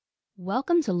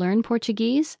Welcome to Learn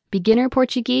Portuguese, Beginner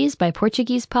Portuguese by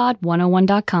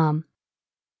PortuguesePod101.com.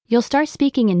 You'll start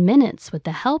speaking in minutes with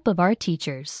the help of our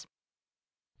teachers.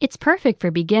 It's perfect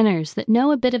for beginners that know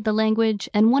a bit of the language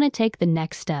and want to take the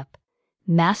next step,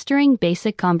 mastering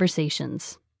basic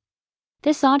conversations.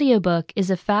 This audiobook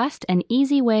is a fast and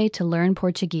easy way to learn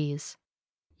Portuguese.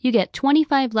 You get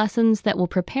 25 lessons that will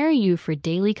prepare you for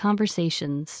daily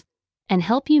conversations and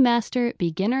help you master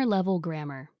beginner-level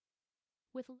grammar.